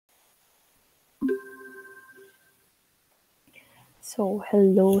So,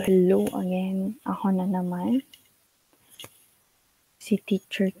 hello again. Ako na naman, si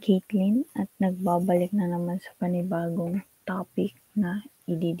Teacher Caitlin at nagbabalik na naman sa panibagong topic na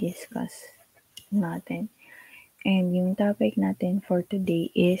i-discuss natin. And yung topic natin for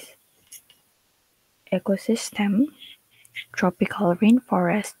today is ecosystem, tropical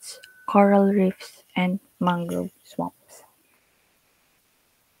rainforests, coral reefs, and mangrove swamps.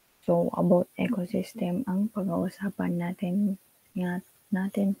 So, about ecosystem ang pag-uusapan natin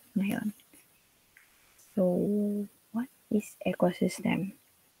ngayon. So, what is ecosystem?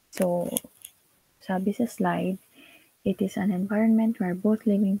 So, sabi sa slide, it is an environment where both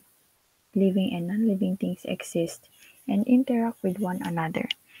living and non-living things exist and interact with one another.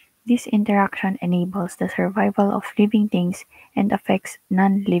 This interaction enables the survival of living things and affects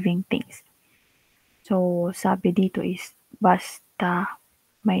non-living things. So, sabi dito is basta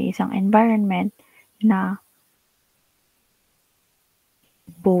may isang environment na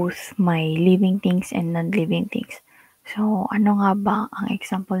both may living things and non-living things. So, ano nga ba ang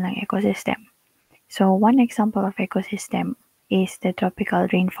example ng ecosystem? So, one example of ecosystem is the tropical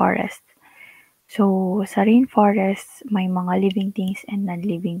rainforest. So, sa rainforest, may mga living things and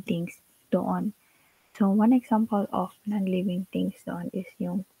non-living things doon. So, one example of non-living things doon is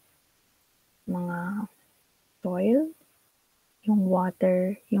yung mga soil, yung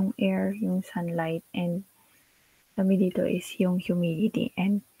water, yung air, yung sunlight, and sabi dito is yung humidity.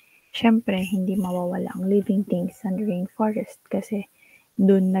 And syempre, hindi mawawala ang living things sa rainforest kasi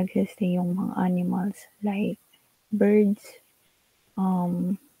doon nagsistay yung mga animals like birds,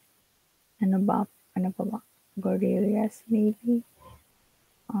 ano pa ba? Gorillas maybe.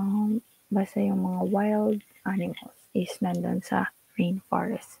 Basta yung mga wild animals is nandun sa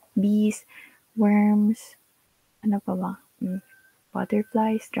rainforest. Bees, worms, ano pa ba?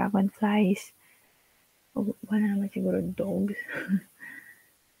 Butterflies, dragonflies, wala naman siguro dogs.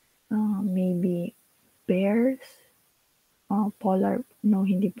 Maybe bears,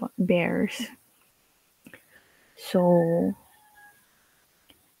 hindi po, bears. So,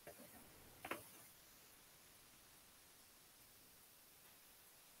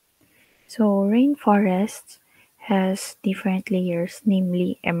 rainforests has different layers,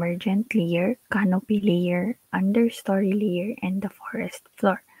 namely emergent layer, canopy layer, understory layer, and the forest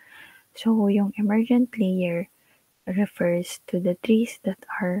floor. So, yung emergent layer refers to the trees that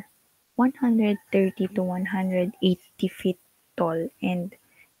are 130 to 180 feet tall, and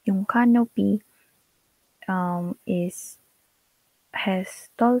yung canopy has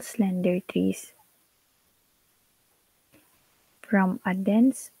tall, slender trees from a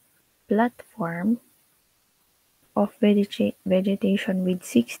dense platform of vegetation with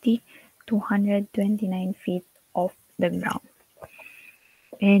 60 to 129 feet off the ground.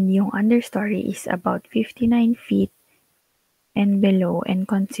 And yung understory is about 59 feet and below and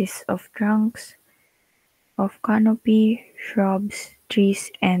consists of trunks of canopy, shrubs,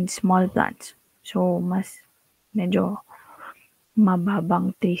 trees, and small plants. So, mas medyo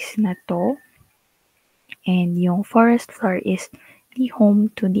mababang trees na to. And yung forest floor is the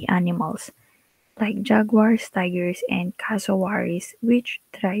home to the animals like jaguars, tigers, and cassowaries, which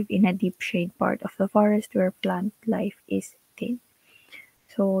thrive in a deep shade part of the forest where plant life is thin.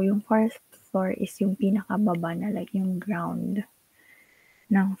 So, yung forest floor is yung pinakababa na like yung ground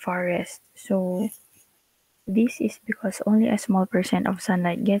ng forest. So, this is because only a small percent of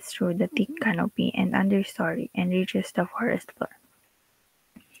sunlight gets through the thick canopy and understory and reaches the forest floor.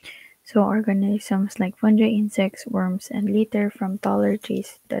 So organisms like fungi, insects, worms, and litter from taller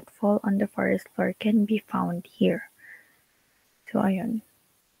trees that fall on the forest floor can be found here. So ayun.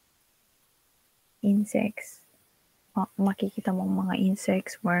 Insects. Makikita mong mga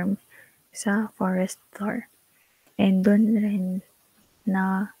insects, worms sa forest floor. And doon rin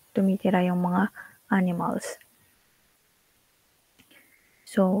na tumitira yung mga animals.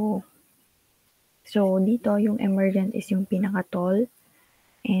 So dito yung emergent is yung pinaka-tall,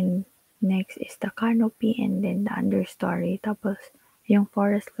 and next is the canopy, and then the understory. Tapos yung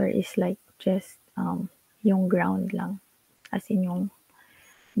forest floor is like just yung ground lang. As in yung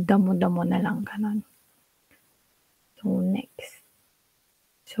damo-damo na lang kanon. So next.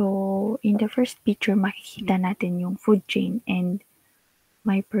 So in the first picture makikita natin yung food chain, and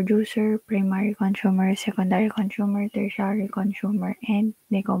may producer, primary consumer, secondary consumer, tertiary consumer, and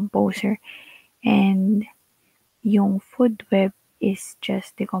decomposer. And yung food web is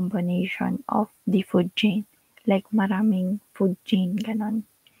just the combination of the food chain. Like maraming food chain, ganon.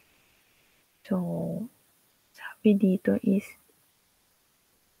 So, sabi dito is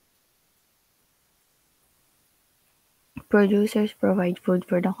Producers provide food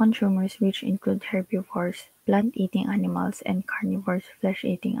for the consumers, which include herbivores, plant-eating animals, and carnivores,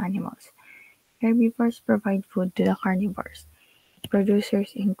 flesh-eating animals. Herbivores provide food to the carnivores.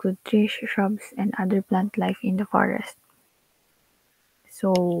 Producers include trees, shrubs, and other plant life in the forest.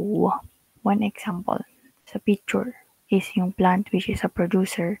 So, one example sa picture is yung plant which is a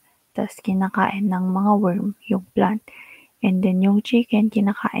producer, tas kinakain ng mga worm yung plant. And then yung chicken,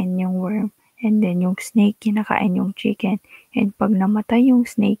 kinakain yung worm. And then yung snake, kinakain yung chicken. And pag namatay yung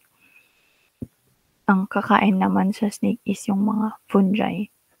snake, ang kakain naman sa snake is yung mga fungi.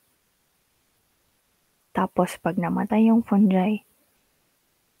 Tapos pag namatay yung fungi,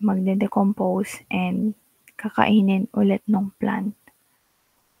 magde-decompose and kakainin ulit ng plant.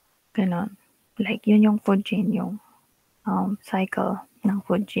 Ganon. Like, yun yung food chain, yung cycle ng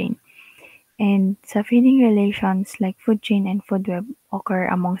food chain. And sa feeding relations like food chain and food web occur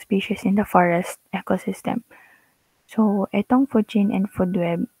among species in the forest ecosystem. So, itong food chain and food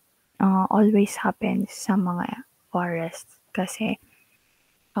web always happens sa mga forests kasi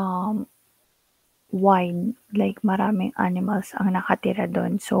wide, like maraming animals ang nakatira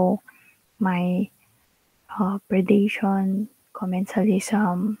doon. So, may predation,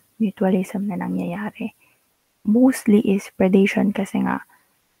 commensalism, mutualism na nangyayari. Mostly is predation kasi nga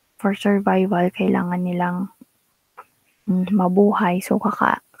for survival, kailangan nilang mabuhay. So,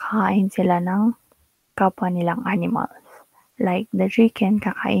 kakain sila ng kapwa nilang animals. Like the chicken,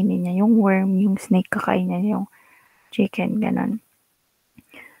 kakainin niya yung worm, yung snake, kakainin niya yung chicken, ganon.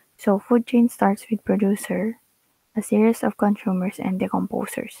 So, food chain starts with producer, a series of consumers and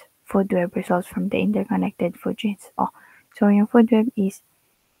decomposers. Food web results from the interconnected food chains. So yung food web is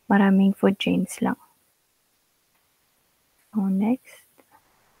maraming food chains lang. So, next.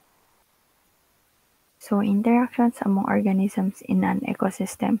 So, interactions among organisms in an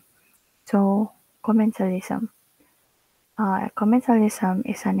ecosystem. So, commensalism. Commensalism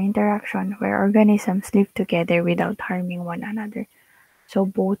is an interaction where organisms live together without harming one another. So,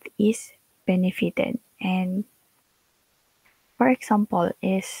 both is benefited. And for example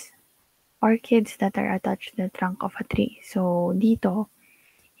is orchids that are attached to the trunk of a tree. So, dito,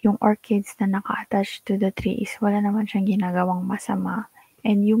 yung orchids na naka-attach to the tree is wala naman siyang ginagawang masama.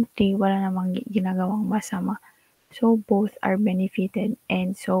 And yung tree, wala namang ginagawang masama. So, both are benefited.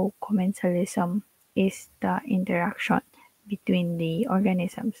 And so, commensalism is the interaction between the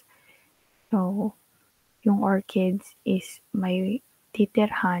organisms. So, yung orchids is may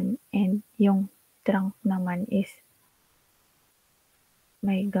titirhan and yung trunk naman is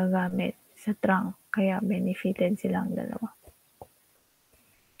may gagamit sa trunk. Kaya benefited silang dalawa.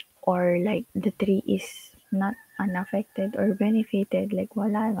 Or like the tree is not unaffected or benefited, like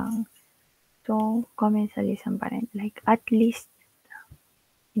wala lang. So, commensalism pa rin. Like at least,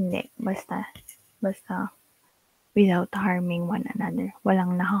 hindi. Basta without harming one another.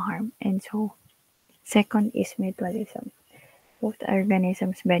 Walang nahaharm. And so, second is mutualism. Both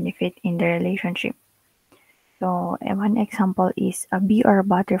organisms benefit in the relationship. So, one example is a bee or a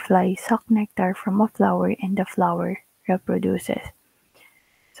butterfly suck nectar from a flower and the flower reproduces.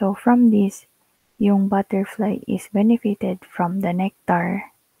 So, from this, yung butterfly is benefited from the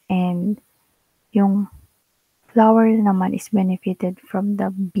nectar and yung flower naman is benefited from the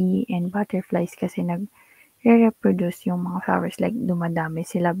bee and butterflies kasi nag-reproduce yung mga flowers, like dumadami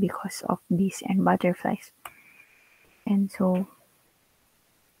sila because of bees and butterflies. And so,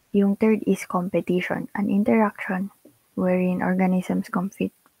 yung third is competition, an interaction wherein organisms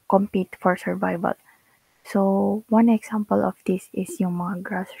compete for survival. So, one example of this is yung mga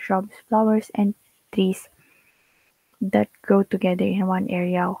grass, shrubs, flowers, and trees that grow together in one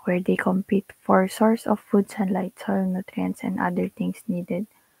area where they compete for source of food, sunlight, soil nutrients, and other things needed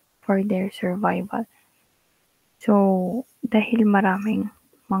for their survival. So, dahil maraming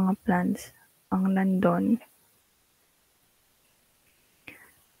mga plants ang nandun,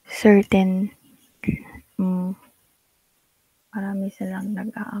 certain marami silang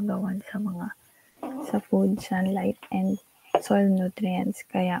nag-aagawan sa food, sunlight, and soil nutrients.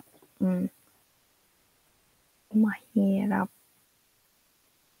 Kaya, mahirap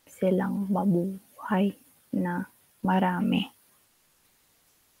silang mabuhay na marami.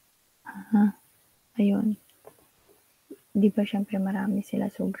 Ayun. Di ba syempre marami sila.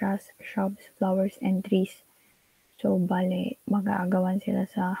 So, grass, shrubs, flowers, and trees. So, bale, mag-aagawan sila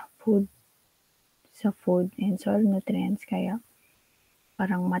sa food and soil nutrients. Kaya,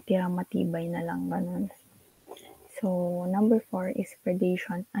 parang matibay na lang ganun. So, number 4 is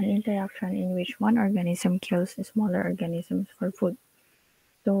predation, an interaction in which one organism kills smaller organisms for food.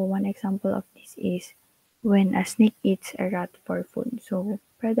 So, one example of this is when a snake eats a rat for food. So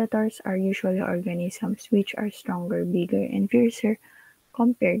predators are usually organisms which are stronger, bigger, and fiercer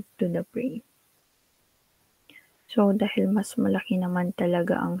compared to the prey. So dahil mas malaki naman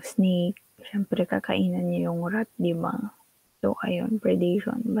talaga ang snake, siyempre kakainan niya yung rat, 'di ba? So ayun,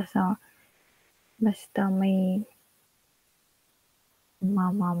 predation. Basta may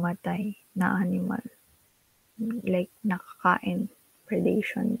mamamatay na animal, like nakakain,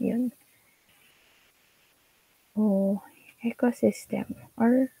 predation 'yun. O ecosystem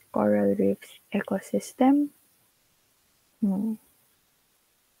or coral reefs ecosystem. Hmm,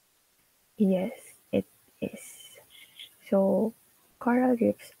 yes, it is. So coral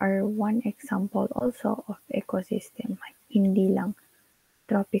reefs are one example also of ecosystem, hindi lang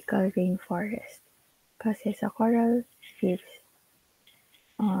tropical rainforest. Kasi sa coral reefs,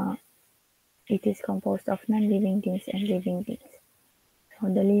 uh, it is composed of non-living things and living things.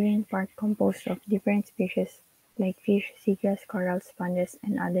 So the living part composed of different species like fish, seagrass, corals, sponges,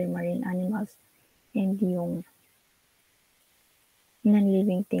 and other marine animals. And yung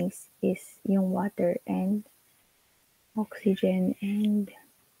non-living things is yung water and oxygen and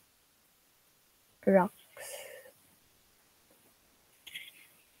rocks.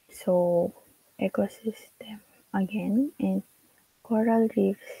 So ecosystem again and coral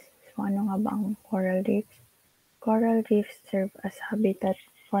reefs. So ano nga ba ang coral reefs? Coral reefs serve as habitat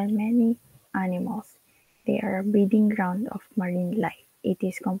for many animals. They are a breeding ground of marine life. It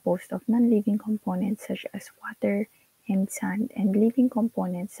is composed of non-living components such as water and sand and living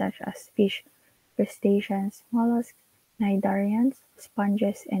components such as fish, crustaceans, mollusks, cnidarians,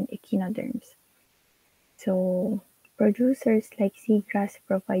 sponges, and echinoderms. So, producers like seagrass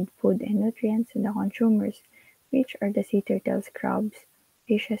provide food and nutrients to the consumers, which are the sea turtles, crabs,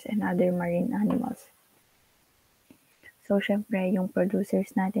 fishes, and other marine animals. So, syempre, yung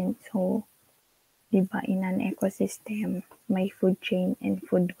producers natin, so, di ba, in an ecosystem, may food chain and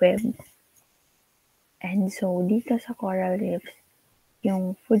food web. And so, dito sa coral reefs,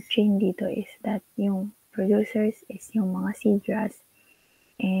 yung food chain dito is that yung producers is yung mga seagrass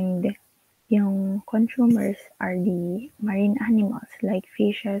and yung consumers are the marine animals like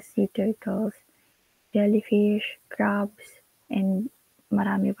fishes, sea turtles, jellyfish, crabs, and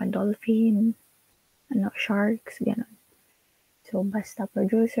marami pa dolphin, sharks, gano'n. So, basta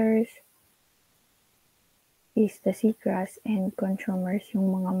producers is the seagrass and consumers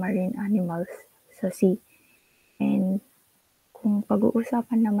yung mga marine animals sa sea. And kung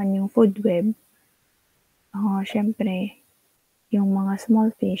pag-uusapan naman yung food web, syempre, yung mga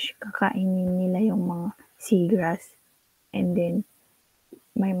small fish, kakainin nila yung mga seagrass. And then,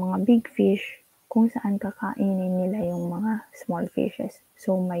 may mga big fish kung saan kakainin nila yung mga small fishes.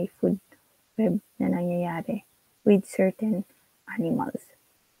 So, may food web na nangyayari with certain animals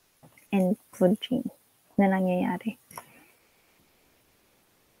and food chain na nangyayari.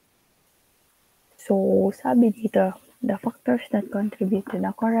 So, sabi dito, the factors that contribute to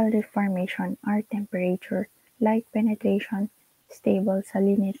the coral reef formation are temperature, light penetration, stable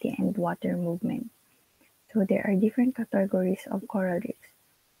salinity, and water movement. So, there are different categories of coral reefs.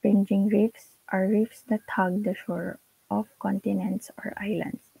 Fringing reefs are reefs that hug the shore of continents or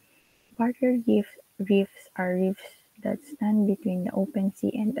islands. Barrier reefs are reefs that stand between the open sea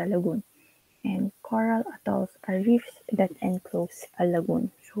and a lagoon. And coral atolls are reefs that enclose a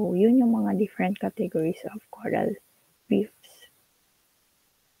lagoon. So, yun yung mga different categories of coral reefs.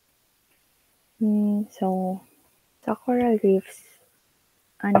 So, sa coral reefs,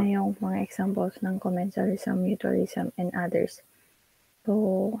 ano yung mga examples ng commensalism, mutualism, and others?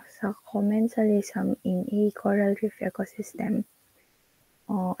 So, sa commensalism in a coral reef ecosystem,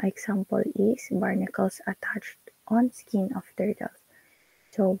 example is barnacles attached on skin of turtles.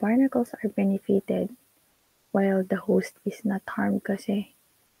 So, barnacles are benefited while the host is not harmed kasi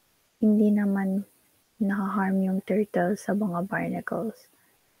hindi naman naka-harm yung turtle sa mga barnacles.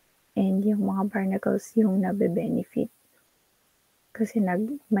 And yung mga barnacles yung nabe-benefit. Kasi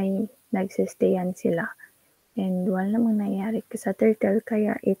nagsistayan sila. And wala namang nangyari sa turtle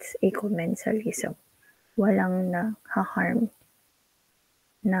kaya it's a commensalism. Walang naka-harm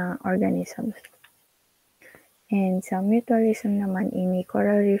na organisms. And sa mutualism naman in a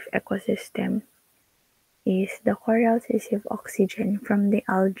coral reef ecosystem is the corals receive oxygen from the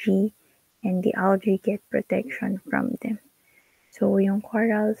algae and the algae get protection from them. So yung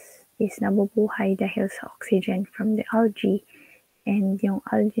corals is nabubuhay dahil sa oxygen from the algae and yung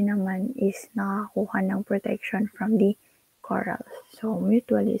algae naman is nakakuha ng protection from the corals. So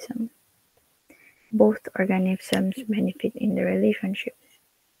mutualism. Both organisms benefit in the relationship.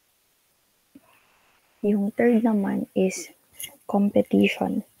 Yung third naman is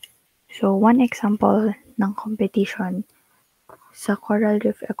competition. So, one example ng competition sa coral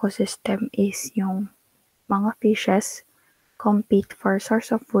reef ecosystem is yung mga fishes compete for source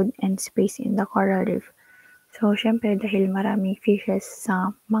of food and space in the coral reef. So, syempre dahil maraming fishes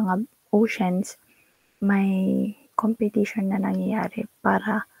sa mga oceans, may competition na nangyayari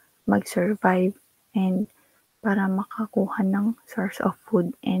para mag-survive and para makakuha ng source of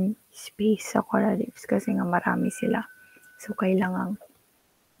food and space sa coral reefs kasi nga marami sila. So, kailangang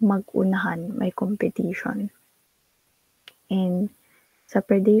mag-unahan, may competition. And sa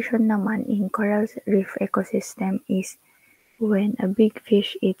predation naman in coral reef ecosystem is when a big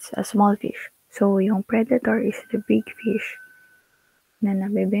fish eats a small fish. So, yung predator is the big fish na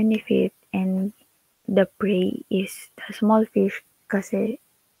nabe-benefit and the prey is the small fish kasi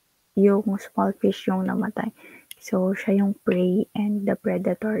yung small fish yung namatay. So, siya yung prey and the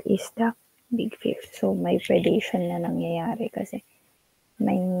predator is the big fish. So, may predation na nangyayari kasi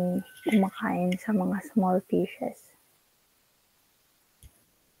may kumakain sa mga small fishes.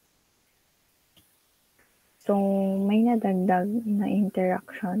 So, may nadagdag na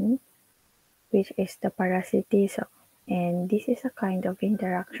interaction which is the parasitism. And this is a kind of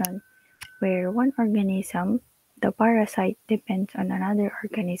interaction where one organism, the parasite, depends on another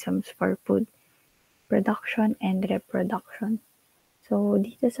organisms for food, production, and reproduction. So,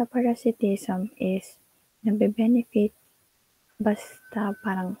 dito sa parasitism is nabe-benefit basta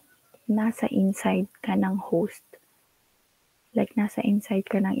parang nasa inside ka ng host. Like, nasa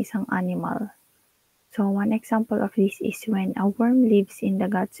inside ka ng isang animal. So, one example of this is when a worm lives in the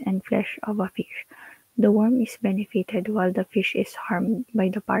guts and flesh of a fish. The worm is benefited while the fish is harmed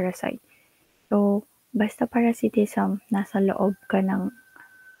by the parasite. So, basta parasitism, nasa loob ka ng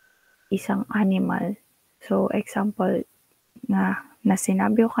isang animal. So, example na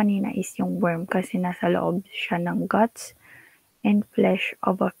sinabi ko kanina is yung worm kasi nasa loob siya ng guts and flesh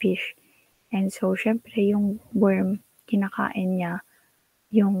of a fish. And so, syempre, yung worm, kinakain niya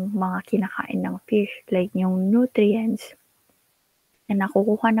yung mga kinakain ng fish, like yung nutrients na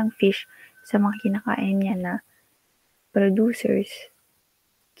nakukuha ng fish sa mga kinakain niya na producers,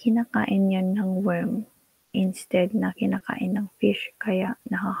 kinakain yun ng worm instead na kinakain ng fish, kaya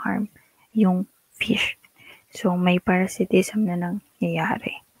nakaharm yung fish. So, may parasitism na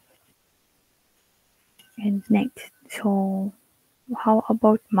nangyayari. And next, so, how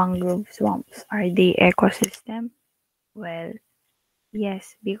about mangrove swamps? Are they ecosystem? Well,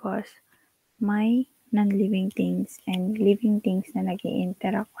 yes, because may non-living things and living things na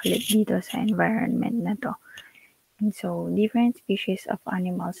nag-i-interact ulit dito sa environment na to. And so, different species of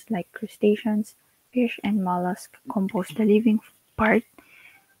animals like crustaceans, fish, and mollusks compose the living part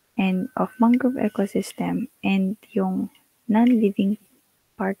and of mangrove ecosystem, and yung non-living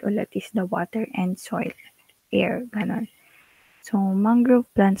part ulit is the water and soil, air, ganon. So, mangrove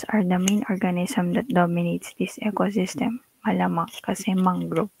plants are the main organism that dominates this ecosystem. Malamang kasi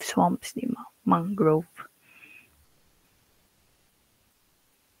mangrove swamps, di ba? Mangrove.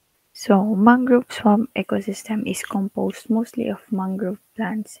 So, mangrove swamp ecosystem is composed mostly of mangrove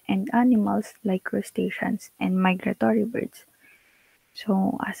plants and animals like crustaceans and migratory birds.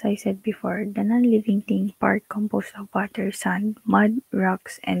 So, as I said before, the non-living thing part composed of water, sand, mud,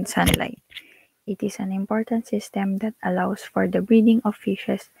 rocks, and sunlight. It is an important system that allows for the breeding of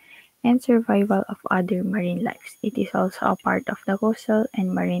fishes and survival of other marine lives. It is also a part of the coastal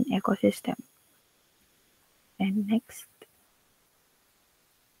and marine ecosystem. And next.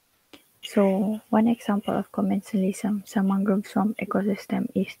 So, one example of commensalism sa mangrove swamp ecosystem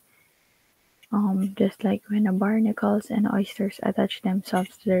is just like when the barnacles and oysters attach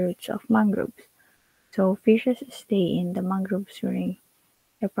themselves to the roots of mangroves. So, fishes stay in the mangroves during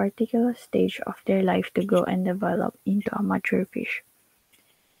a particular stage of their life to grow and develop into a mature fish.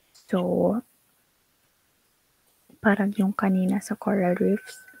 So, parang yung kanina sa coral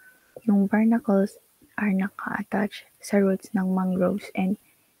reefs, yung barnacles are naka-attach sa roots ng mangroves and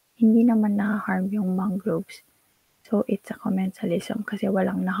hindi naman naka-harm yung mangroves. So, it's a commensalism kasi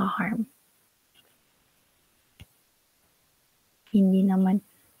walang naka-harm. Hindi naman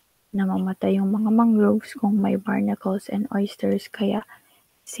namamatay yung mga mangroves kung may barnacles and oysters, kaya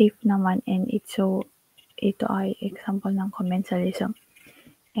safe naman, and ito ay example ng commensalism.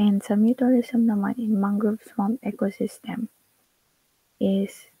 And sa mutualism naman in mangrove swamp ecosystem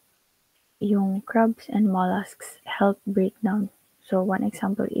is yung crabs and mollusks help break down. So one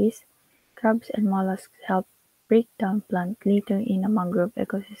example is crabs and mollusks help break down plant litter in a mangrove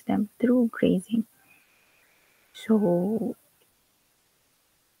ecosystem through grazing. So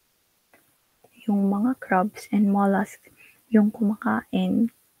yung mga crabs and mollusks yung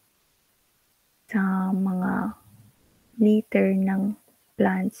kumakain sa mga litter ng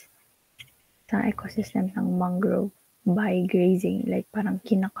plants sa ecosystem ng mangrove by grazing. Like parang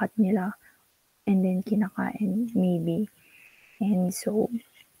kinakat nila and then kinakain maybe. And so,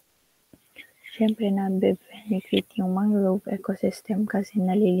 syempre nabe-benefit yung mangrove ecosystem kasi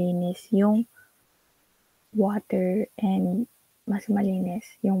nalilinis yung water and mas malinis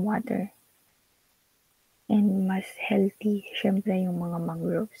yung water and mas healthy syempre yung mga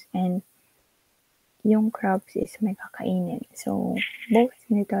mangroves and yung crops is may kakainin. So, both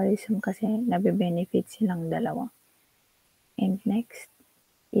in tourism kasi nabe-benefit silang dalawa. And next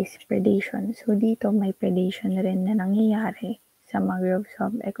is predation. So, dito may predation rin na nangyayari sa mangrove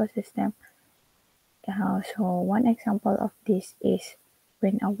swamp ecosystem. So, one example of this is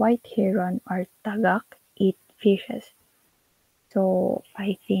when a white heron or tagak eat fishes. So,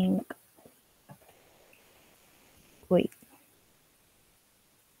 I think, wait,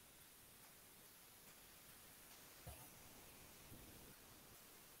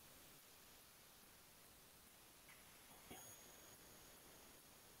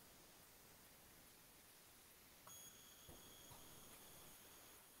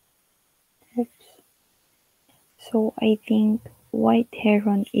 oops. So, I think white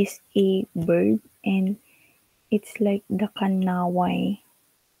heron is a bird and it's like the kanaway.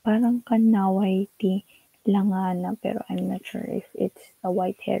 Parang kanaway ti langana pero I'm not sure if it's a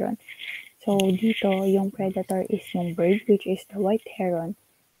white heron. So, dito yung predator is yung bird which is the white heron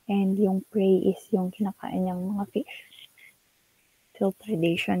and yung prey is yung kinakain niyang mga fish. So,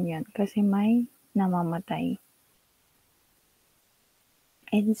 predation yan kasi may namamatay.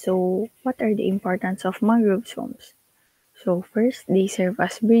 And so, what are the importance of mangrove swamps? So, first, they serve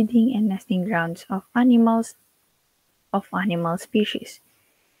as breeding and nesting grounds of animal species.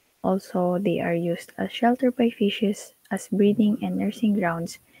 Also, they are used as shelter by fishes, as breeding and nursing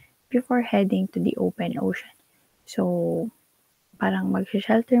grounds before heading to the open ocean. So, parang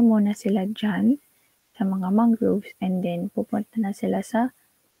mag-shelter muna sila dyan sa mga mangroves and then pupunta na sila sa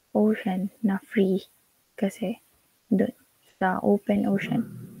ocean na free kasi dun sa open ocean.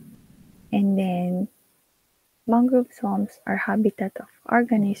 And then, mangrove swamps are habitat of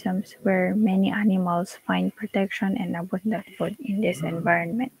organisms where many animals find protection and abundant food in this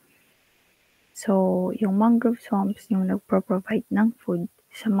environment. So, yung mangrove swamps yung nagpro-provide ng food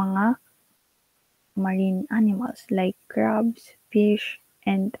sa mga marine animals like crabs, fish,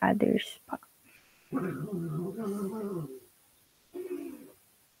 and others pa.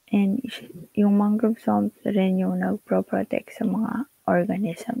 And yung mangrove swamps rin yung nagpro-protect sa mga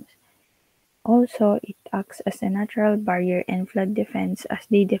organisms. Also, it acts as a natural barrier and flood defense as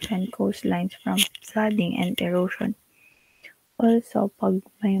they defend coastlines from flooding and erosion. Also, pag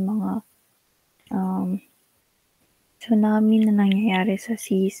may mga tsunami na nangyayari sa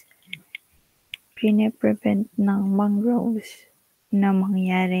seas, pine-prevent ng mangroves na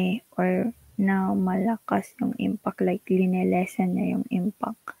mangyari or na malakas yung impact, like linelesen niya yung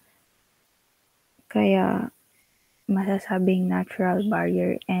impact. Kaya masasabing natural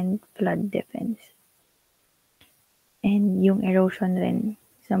barrier and flood defense. And yung erosion rin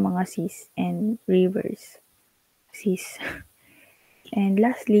sa mga seas and rivers. Seas. And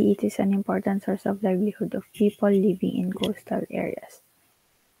lastly, it is an important source of livelihood of people living in coastal areas.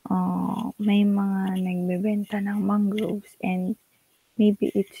 May mga nagbebenta ng mangroves and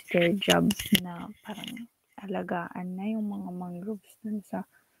maybe it's their job na parang alagaan na yung mga mangroves dun sa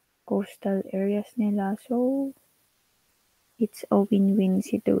coastal areas nila. So, it's a win-win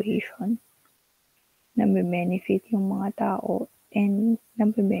situation. Nabe-benefit yung mga tao and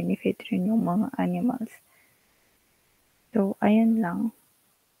nabe-benefit rin yung mga animals. So, ayun lang.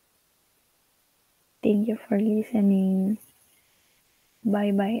 Thank you for listening.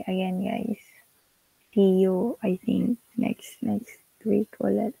 Bye-bye again, guys. See you, I think, next week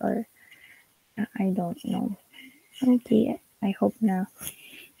ulit or I don't know. Okay, I hope na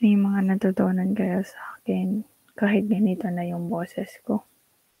may mga natutunan kayo sa akin kahit ganito na yung boses ko.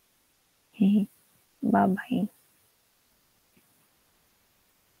 Bye-bye.